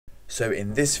So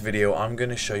in this video I'm going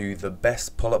to show you the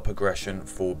best pull-up progression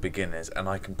for beginners, and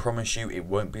I can promise you it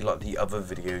won't be like the other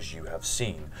videos you have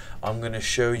seen. I'm going to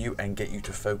show you and get you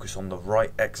to focus on the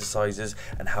right exercises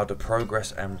and how to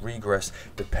progress and regress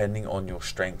depending on your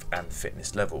strength and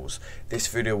fitness levels. This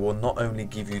video will not only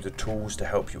give you the tools to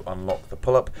help you unlock the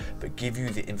pull-up, but give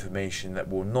you the information that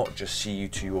will not just see you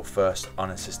to your first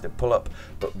unassisted pull-up,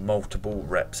 but multiple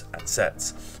reps and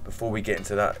sets. Before we get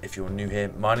into that, if you're new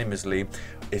here, my name is Lee.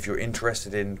 If you're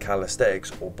interested in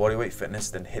calisthenics or bodyweight fitness,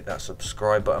 then hit that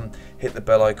subscribe button, hit the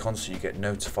bell icon so you get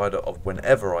notified of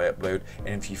whenever I upload,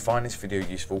 and if you find this video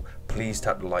useful, please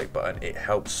tap the like button. It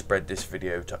helps spread this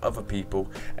video to other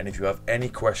people, and if you have any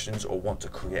questions or want to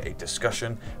create a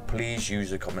discussion, please use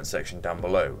the comment section down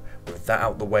below. With that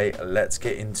out the way, let's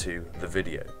get into the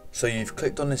video. So you've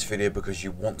clicked on this video because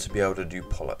you want to be able to do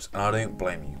pull-ups, and I don't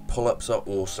blame you. Pull-ups are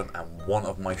awesome and one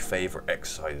of my favorite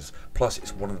exercises. Plus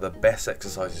it's one of the best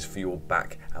exercises for your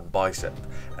back and bicep.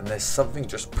 And there's something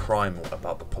just primal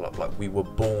about the pull-up, like we were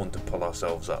born to pull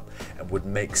ourselves up, and would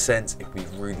make sense if we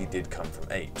really did come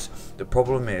from apes. The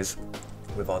problem is,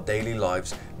 with our daily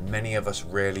lives, many of us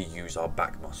rarely use our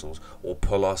back muscles or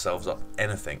pull ourselves up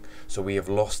anything, so we have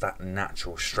lost that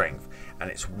natural strength,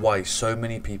 and it's why so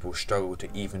many people struggle to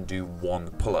even do one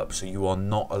pull-up. So you are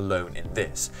not alone in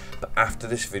this, but after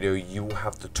this video you will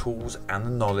have the tools and the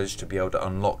knowledge to be able to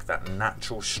unlock that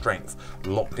natural strength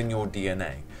locked in your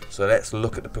DNA. So let's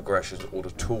look at the progressions or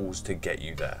the tools to get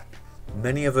you there.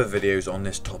 Many other videos on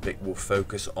this topic will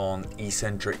focus on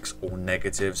eccentrics or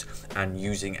negatives and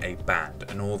using a band,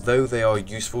 and although they are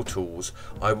useful tools,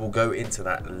 I will go into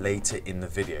that later in the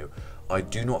video. I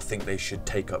do not think they should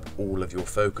take up all of your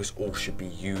focus or should be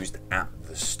used at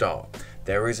the start.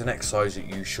 There is an exercise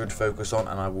that you should focus on,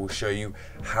 and I will show you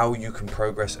how you can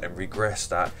progress and regress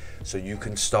that so you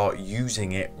can start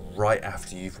using it right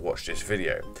after you've watched this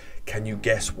video. Can you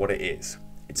guess what it is?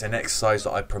 It's an exercise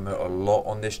that I promote a lot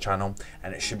on this channel,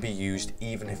 and it should be used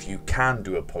even if you can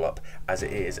do a pull-up, as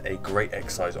it is a great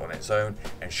exercise on its own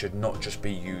and should not just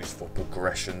be used for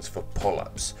progressions for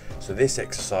pull-ups. So this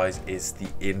exercise is the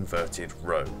inverted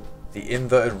row. The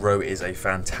inverted row is a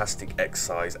fantastic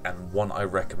exercise and one I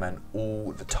recommend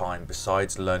all the time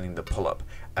besides learning the pull-up,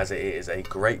 as it is a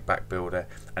great back builder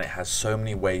and it has so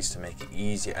many ways to make it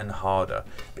easier and harder.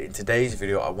 But in today's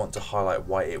video I want to highlight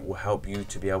why it will help you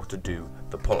to be able to do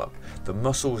the pull-up. The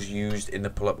muscles used in the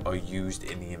pull-up are used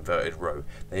in the inverted row.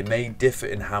 They may differ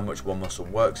in how much one muscle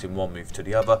works in one move to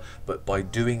the other, but by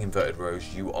doing inverted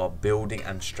rows you are building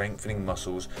and strengthening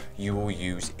muscles you will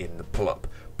use in the pull-up.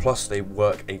 Plus they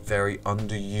work a very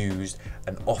underused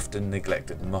and often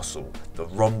neglected muscle, the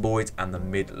rhomboids and the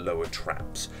mid-lower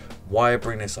traps. Why I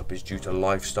bring this up is due to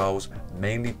lifestyles,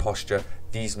 mainly posture.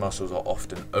 These muscles are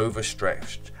often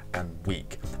overstretched and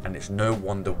weak, and it's no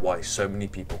wonder why so many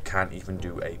people can't even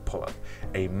do a pull-up.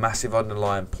 A massive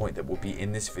underlying point that will be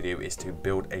in this video is to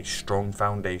build a strong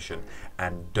foundation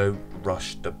and don't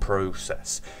rush the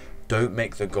process. Don't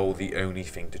make the goal the only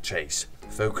thing to chase.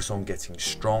 Focus on getting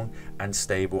strong and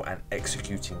stable and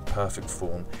executing perfect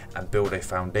form, and build a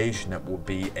foundation that will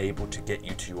be able to get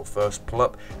you to your first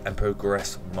pull-up and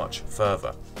progress much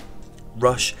further.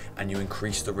 Rush and you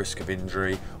increase the risk of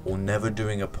injury or never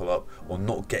doing a pull-up or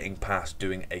not getting past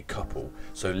doing a couple.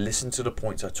 So listen to the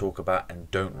points I talk about and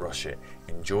don't rush it.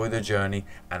 Enjoy the journey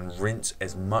and rinse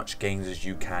as much gains as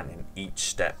you can in each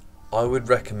step. I would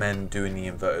recommend doing the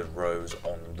inverted rows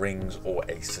on rings or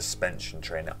a suspension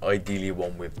trainer, ideally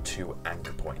one with 2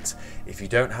 anchor points. If you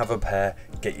don't have a pair,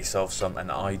 get yourself some, and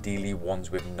ideally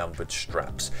ones with numbered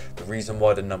straps. The reason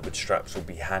why the numbered straps will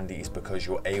be handy is because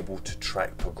you're able to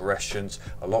track progressions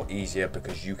a lot easier,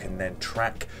 because you can then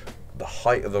track the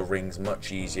height of the rings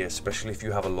much easier, especially if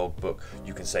you have a logbook.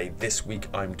 You can say this week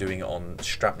I'm doing it on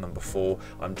strap number 4,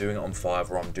 I'm doing it on 5,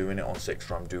 or I'm doing it on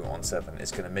 6, or I'm doing it on 7.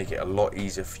 It's going to make it a lot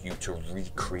easier for you to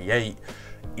recreate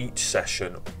each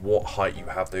session what height you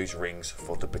have those rings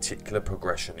for the particular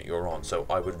progression that you're on. So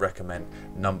I would recommend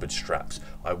numbered straps.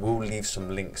 I will leave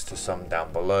some links to some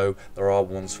down below. There are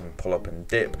ones from Pull Up and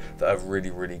Dip that are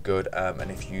really good, and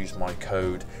if you use my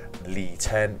code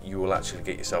Lee10 you will actually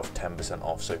get yourself 10%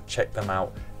 off, so check them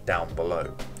out down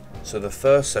below. So the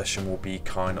first session will be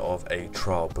kind of a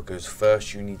trial, because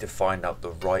first you need to find out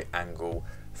the right angle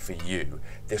for you.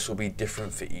 This will be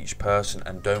different for each person,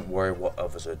 and don't worry what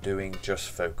others are doing, just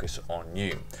focus on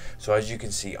you. So as you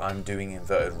can see, I'm doing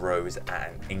inverted rows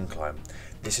at an incline.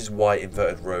 This is why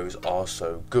inverted rows are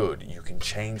so good. You can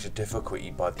change the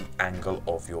difficulty by the angle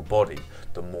of your body.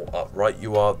 The more upright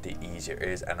you are, the easier it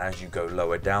is, and as you go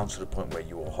lower down to the point where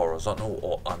you are horizontal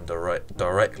or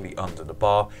directly under the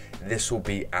bar, this will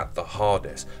be at the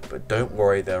hardest. But don't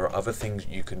worry, there are other things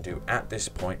you can do at this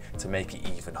point to make it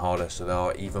even harder, so there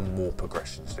are even more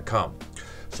progressions to come.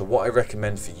 So what I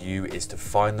recommend for you is to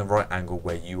find the right angle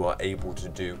where you are able to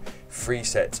do 3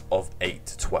 sets of 8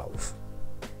 to 12.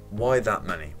 Why that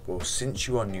many? Well, since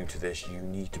you are new to this, you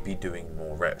need to be doing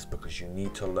more reps because you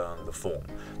need to learn the form.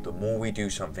 The more we do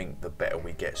something, the better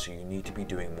we get, so you need to be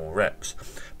doing more reps.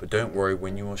 But don't worry,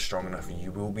 when you are strong enough,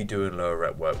 you will be doing lower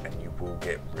rep work and you will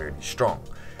get really strong.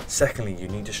 Secondly, you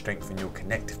need to strengthen your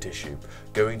connective tissue.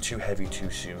 Going too heavy too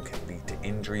soon can lead to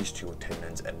injuries to your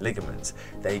tendons and ligaments.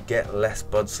 They get less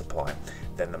blood supply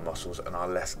than the muscles and are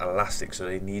less elastic, so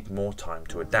they need more time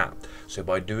to adapt. So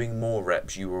by doing more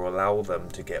reps, you will allow them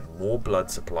to get more blood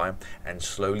supply and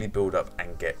slowly build up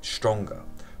and get stronger.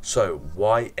 So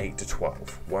why 8 to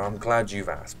 12? Well, I'm glad you've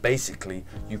asked. Basically,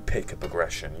 you pick a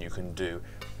progression you can do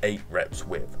 8 reps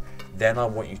with. Then I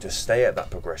want you to stay at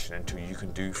that progression until you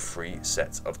can do 3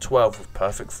 sets of 12 with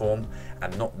perfect form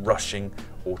and not rushing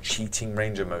or cheating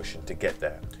range of motion to get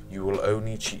there. You will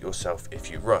only cheat yourself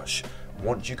if you rush.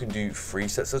 Once you can do 3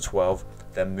 sets of 12,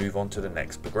 then move on to the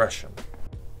next progression.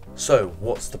 So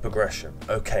what's the progression?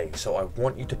 Okay, so I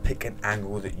want you to pick an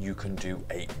angle that you can do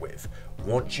 8 with.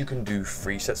 Once you can do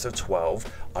 3 sets of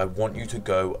 12, I want you to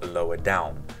go lower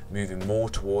down, moving more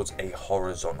towards a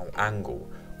horizontal angle.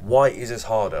 Why is this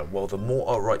harder? Well, the more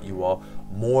upright you are,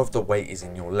 more of the weight is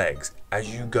in your legs.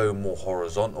 As you go more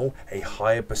horizontal, a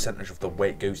higher percentage of the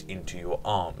weight goes into your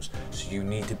arms. So you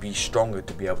need to be stronger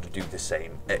to be able to do the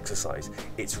same exercise.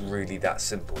 It's really that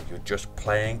simple. You're just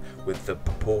playing with the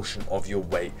proportion of your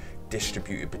weight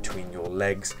distributed between your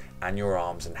legs and your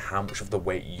arms and how much of the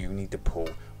weight you need to pull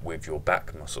with your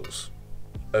back muscles.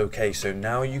 Okay, so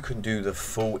now you can do the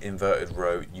full inverted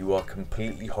row. You are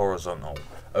completely horizontal.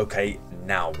 Okay,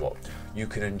 now what? You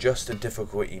can adjust the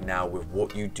difficulty now with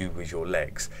what you do with your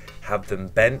legs. Have them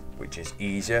bent, which is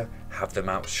easier. Have them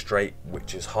out straight,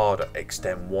 which is harder.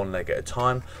 Extend one leg at a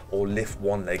time or lift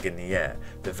one leg in the air.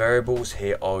 The variables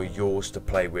here are yours to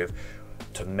play with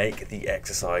to make the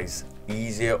exercise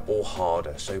easier or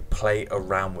harder, so play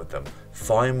around with them.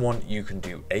 Find one you can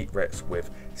do 8 reps with,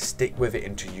 stick with it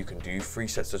until you can do 3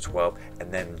 sets of 12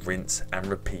 and then rinse and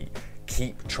repeat.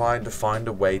 Keep trying to find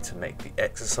a way to make the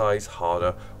exercise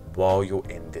harder while you're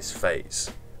in this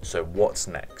phase. So what's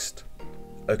next?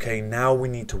 Okay, now we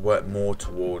need to work more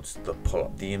towards the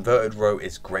pull-up. The inverted row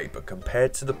is great, but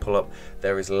compared to the pull-up,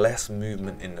 there is less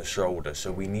movement in the shoulder.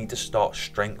 So we need to start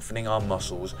strengthening our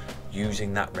muscles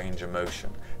using that range of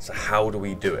motion. So how do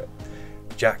we do it?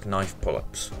 Jackknife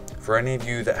pull-ups. For any of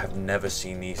you that have never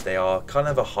seen these, they are kind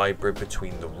of a hybrid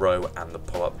between the row and the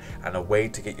pull-up and a way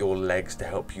to get your legs to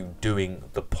help you doing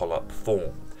the pull-up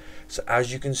form. So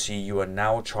as you can see, you are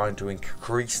now trying to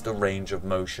increase the range of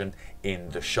motion in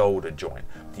the shoulder joint.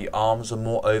 The arms are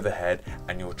more overhead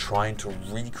and you're trying to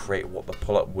recreate what the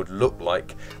pull-up would look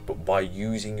like, but by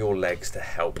using your legs to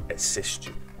help assist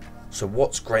you. So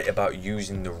what's great about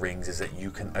using the rings is that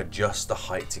you can adjust the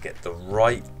height to get the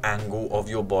right angle of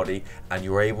your body, and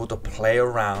you're able to play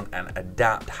around and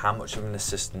adapt how much of an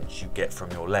assistance you get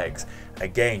from your legs.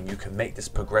 Again, you can make this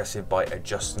progressive by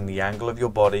adjusting the angle of your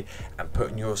body and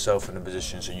putting yourself in a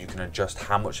position so you can adjust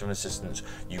how much of an assistance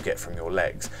you get from your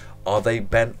legs. Are they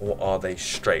bent or are they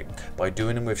straight? By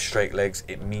doing them with straight legs,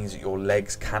 it means that your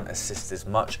legs can't assist as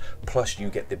much, plus you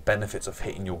get the benefits of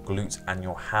hitting your glutes and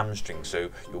your hamstrings, so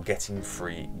you're getting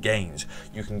free gains.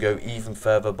 You can go even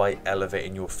further by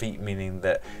elevating your feet, meaning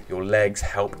that your legs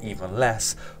help even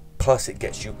less, plus it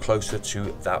gets you closer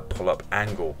to that pull-up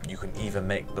angle. You can even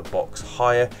make the box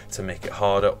higher to make it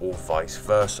harder, or vice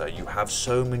versa. You have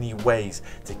so many ways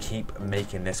to keep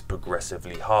making this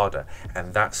progressively harder,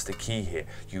 and that's the key here.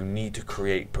 You need to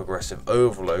create progressive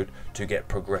overload to get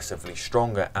progressively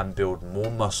stronger and build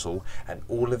more muscle, and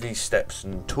all of these steps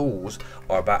and tools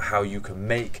are about how you can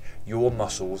make your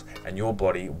muscles and your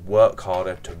body work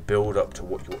harder to build up to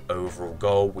what your overall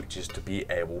goal, which is to be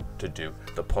able to do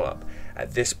the pull-up.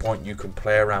 At this point, you can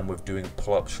play around with doing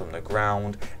pull-ups from the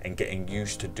ground and getting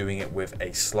used to doing it with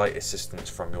a slight assistance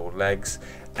from your legs,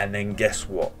 and then guess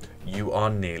what? You are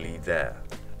nearly there.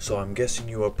 So I'm guessing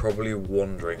you are probably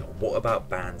wondering, what about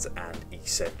bands and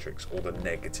eccentrics, or the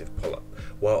negative pull-up?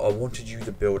 Well, I wanted you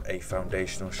to build a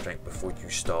foundational strength before you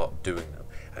start doing them.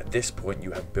 At this point,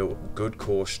 you have built good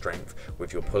core strength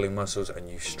with your pulling muscles, and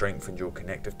you've strengthened your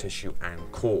connective tissue and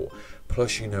core.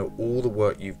 Plus, you know all the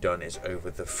work you've done is over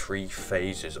the 3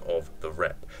 phases of the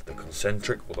rep: the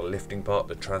concentric or the lifting part,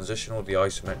 the transitional, the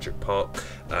isometric part,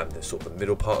 the sort of the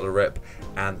middle part of the rep,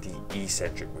 and the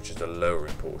eccentric, which is the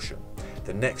lowering portion.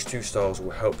 The next 2 styles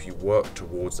will help you work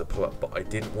towards the pull-up, but I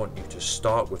didn't want you to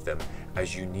start with them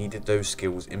as you needed those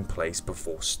skills in place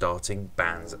before starting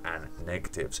bands and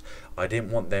negatives. I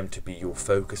didn't want them to be your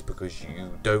focus because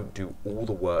you don't do all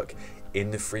the work in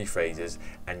the 3 phases,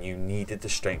 and you needed the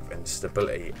strength and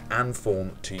stability and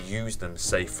form to use them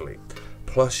safely.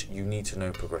 Plus, you need to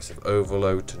know progressive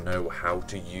overload to know how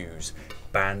to use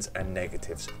bands and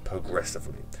negatives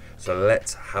progressively. So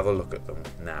let's have a look at them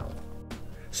now.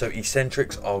 So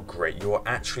eccentrics are great. You are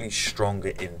actually stronger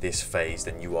in this phase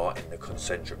than you are in the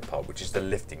concentric part, which is the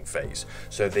lifting phase.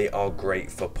 So they are great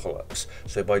for pull-ups.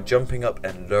 So by jumping up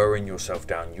and lowering yourself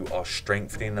down, you are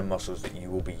strengthening the muscles that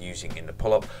you will be using in the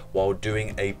pull-up while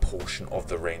doing a portion of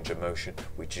the range of motion,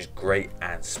 which is great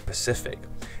and specific.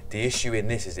 The issue in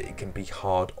this is that it can be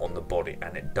hard on the body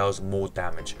and it does more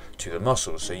damage to the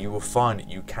muscles. So you will find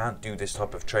that you can't do this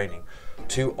type of training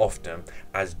too often,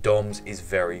 as DOMS is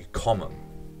very common.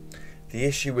 The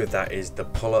issue with that is the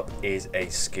pull-up is a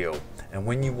skill, and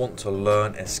when you want to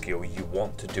learn a skill, you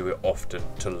want to do it often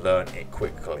to learn it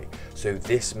quickly. So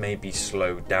this may be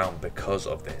slowed down because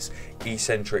of this.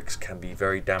 Eccentrics can be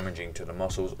very damaging to the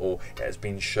muscles, or it has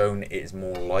been shown it is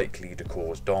more likely to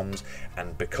cause DOMS,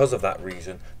 and because of that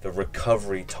reason, the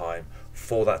recovery time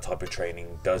for that type of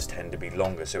training does tend to be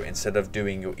longer. So instead of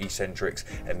doing your eccentrics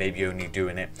and maybe only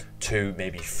doing it 2,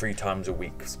 maybe 3 times a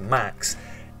week max,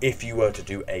 if you were to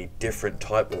do a different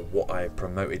type of what I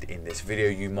promoted in this video,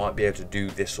 you might be able to do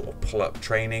this sort of pull-up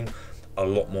training a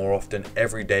lot more often,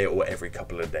 every day or every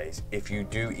couple of days. If you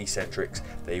do eccentrics,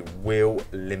 they will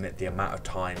limit the amount of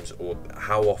times or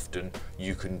how often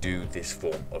you can do this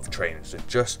form of training. So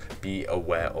just be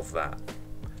aware of that.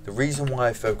 The reason why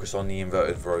I focus on the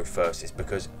inverted row first is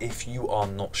because if you are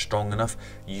not strong enough,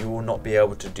 you will not be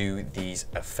able to do these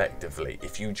effectively.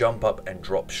 If you jump up and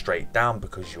drop straight down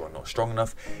because you are not strong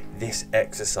enough, this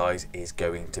exercise is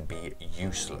going to be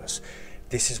useless.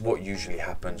 This is what usually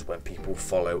happens when people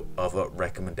follow other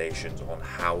recommendations on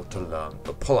how to learn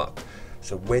the pull-up.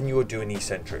 So when you're doing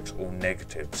eccentrics or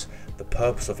negatives, the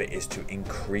purpose of it is to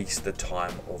increase the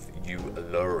time of you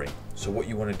lowering. So what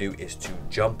you want to do is to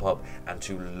jump up and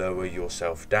to lower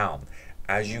yourself down.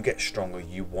 As you get stronger,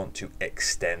 you want to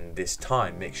extend this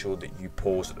time. Make sure that you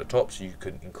pause at the top so you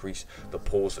can increase the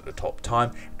pause at the top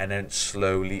time, and then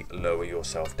slowly lower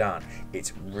yourself down.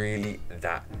 It's really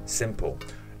that simple.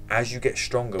 As you get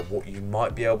stronger, what you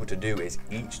might be able to do is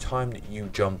each time that you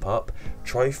jump up,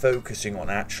 try focusing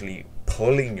on actually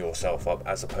pulling yourself up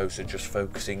as opposed to just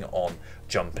focusing on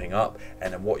jumping up.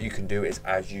 And then what you can do is,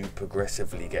 as you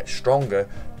progressively get stronger,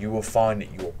 you will find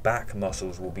that your back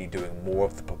muscles will be doing more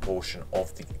of the proportion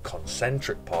of the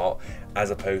concentric part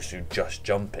as opposed to just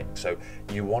jumping. So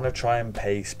you want to try and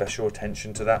pay special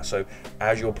attention to that. So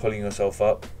as you're pulling yourself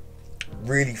up,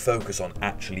 really focus on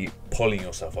actually pulling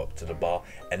yourself up to the bar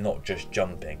and not just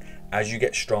jumping. As you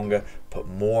get stronger, put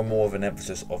more and more of an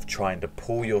emphasis of trying to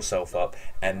pull yourself up,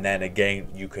 and then again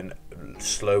you can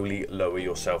slowly lower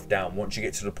yourself down. Once you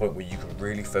get to the point where you can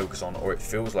really focus on, or it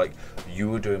feels like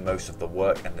you are doing most of the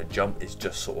work and the jump is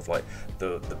just sort of like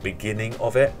the beginning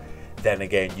of it, then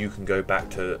again you can go back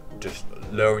to just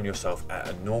lowering yourself at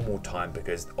a normal time,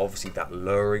 because obviously that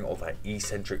lowering of that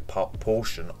eccentric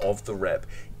portion of the rep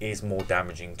is more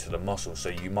damaging to the muscle. So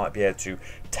you might be able to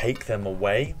take them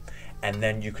away, and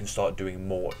then you can start doing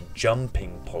more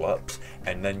jumping pull-ups,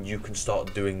 and then you can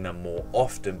start doing them more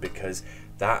often, because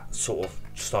that sort of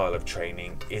style of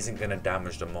training isn't going to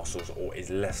damage the muscles or is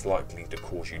less likely to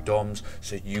cause you DOMS,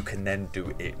 so you can then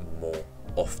do it more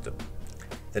often.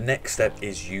 The next step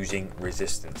is using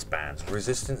resistance bands.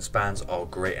 Resistance bands are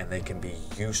great and they can be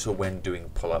useful when doing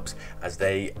pull-ups, as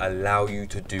they allow you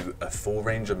to do a full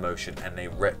range of motion and they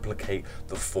replicate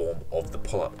the form of the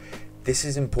pull-up. This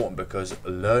is important because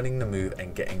learning the move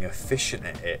and getting efficient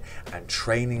at it and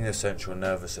training the central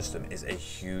nervous system is a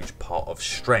huge part of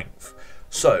strength.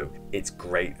 So it's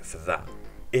great for that.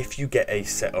 If you get a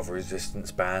set of resistance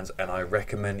bands, and I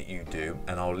recommend that you do,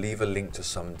 and I'll leave a link to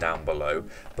some down below,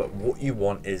 but what you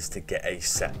want is to get a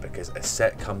set, because a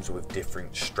set comes with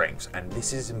different strengths, and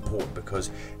this is important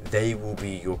because they will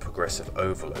be your progressive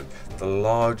overload. The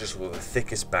largest or the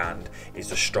thickest band is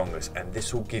the strongest, and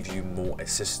this will give you more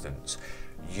assistance.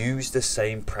 Use the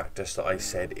same practice that I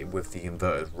said with the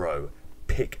inverted row.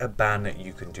 Pick a band that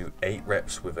you can do 8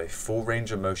 reps with a full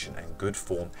range of motion and good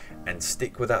form, and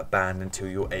stick with that band until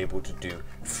you're able to do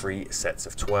 3 sets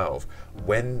of 12.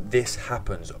 When this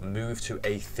happens, move to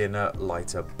a thinner,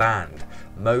 lighter band.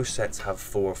 Most sets have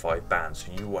 4 or 5 bands,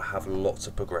 so you will have lots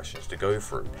of progressions to go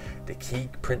through. The key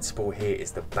principle here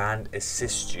is the band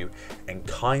assists you and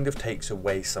kind of takes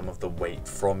away some of the weight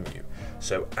from you.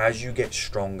 So as you get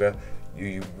stronger,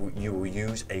 you will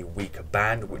use a weaker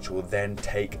band, which will then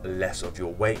take less of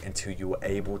your weight until you are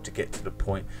able to get to the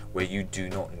point where you do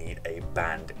not need a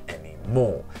band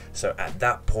anymore. So at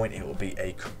that point, it will be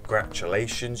a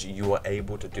congratulations, you are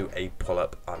able to do a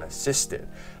pull-up unassisted.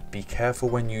 Be careful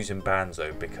when using bands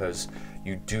though, because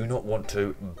you do not want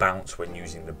to bounce when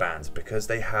using the bands, because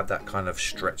they have that kind of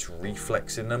stretch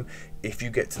reflex in them. If you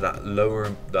get to that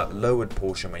lowered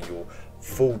portion where you're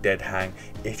full dead hang,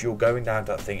 if you're going down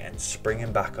that thing and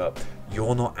springing back up,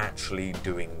 you're not actually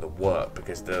doing the work,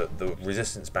 because the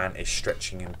resistance band is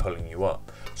stretching and pulling you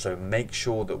up. So make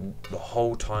sure that the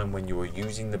whole time when you are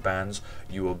using the bands,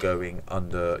 you are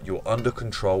you're under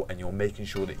control, and you're making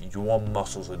sure that your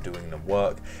muscles are doing the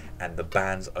work and the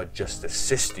bands are just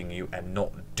assisting you and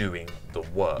not doing the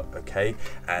work. Okay,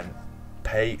 and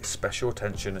pay special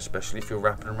attention, especially if you're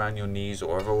wrapping around your knees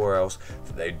or everywhere else,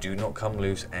 that they do not come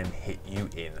loose and hit you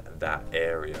in that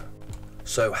area.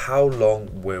 So how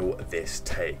long will this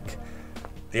take?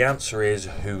 The answer is,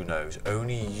 who knows?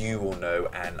 Only you will know,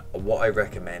 and what I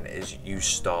recommend is you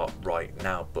start right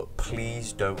now. But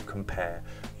please don't compare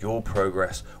your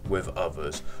progress with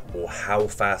others or how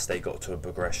fast they got to a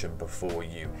progression before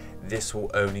you. This will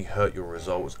only hurt your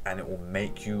results, and it will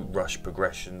make you rush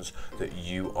progressions that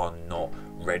you are not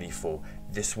ready for.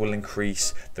 This will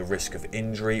increase the risk of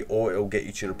injury, or it will get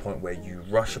you to the point where you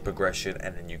rush a progression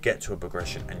and then you get to a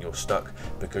progression and you're stuck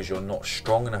because you're not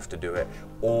strong enough to do it,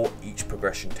 or each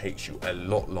progression takes you a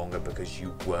lot longer because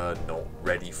you were not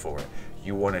ready for it.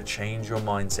 You want to change your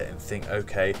mindset and think,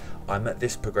 okay, I'm at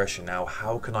this progression now,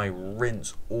 how can I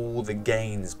rinse all the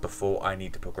gains before I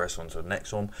need to progress on to the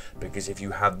next one? Because if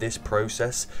you have this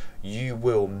process, you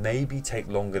will maybe take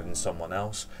longer than someone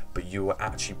else, but you will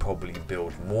actually probably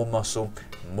build more muscle,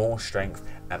 more strength,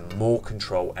 and more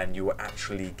control, and you will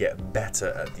actually get better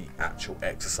at the actual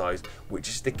exercise, which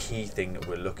is the key thing that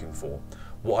we're looking for.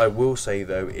 What I will say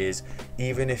though is,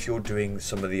 even if you're doing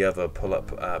some of the other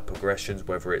pull-up progressions,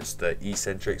 whether it's the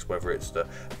eccentrics, whether it's the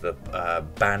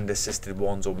band assisted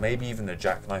ones, or maybe even the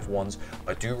jackknife ones,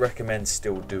 I do recommend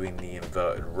still doing the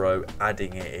inverted row,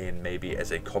 adding it in maybe as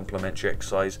a complementary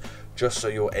exercise, just so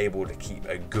you're able to keep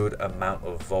a good amount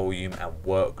of volume and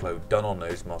workload done on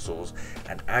those muscles.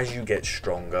 And as you get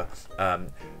stronger,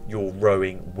 your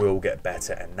rowing will get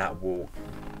better, and that will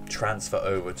transfer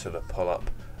over to the pull-up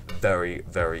very,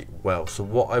 very well. So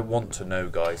what I want to know,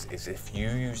 guys, is if you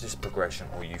use this progression,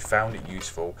 or you found it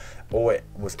useful, or it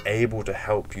was able to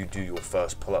help you do your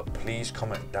first pull-up, please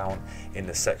comment down in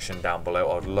the section down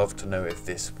below. I'd love to know if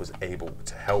this was able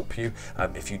to help you.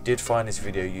 If you did find this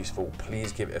video useful,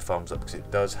 please give it a thumbs up, because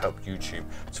it does help YouTube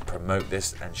to promote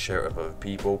this and share it with other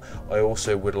people. I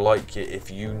also would like it if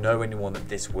you know anyone that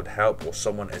this would help, or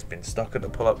someone has been stuck at the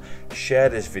pull-up, share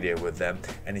this video with them.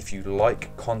 And if you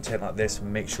like content like this,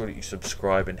 make sure that you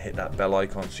subscribe and hit that bell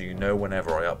icon so you know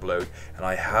whenever I upload. And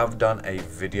I have done a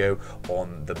video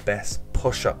on the best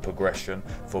push-up progression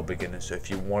for beginners, so if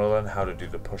you want to learn how to do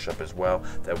the push-up as well,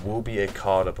 there will be a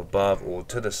card up above or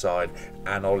to the side,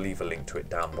 and I'll leave a link to it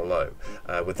down below.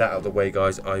 With that out of the way,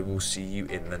 guys, I will see you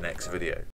in the next video.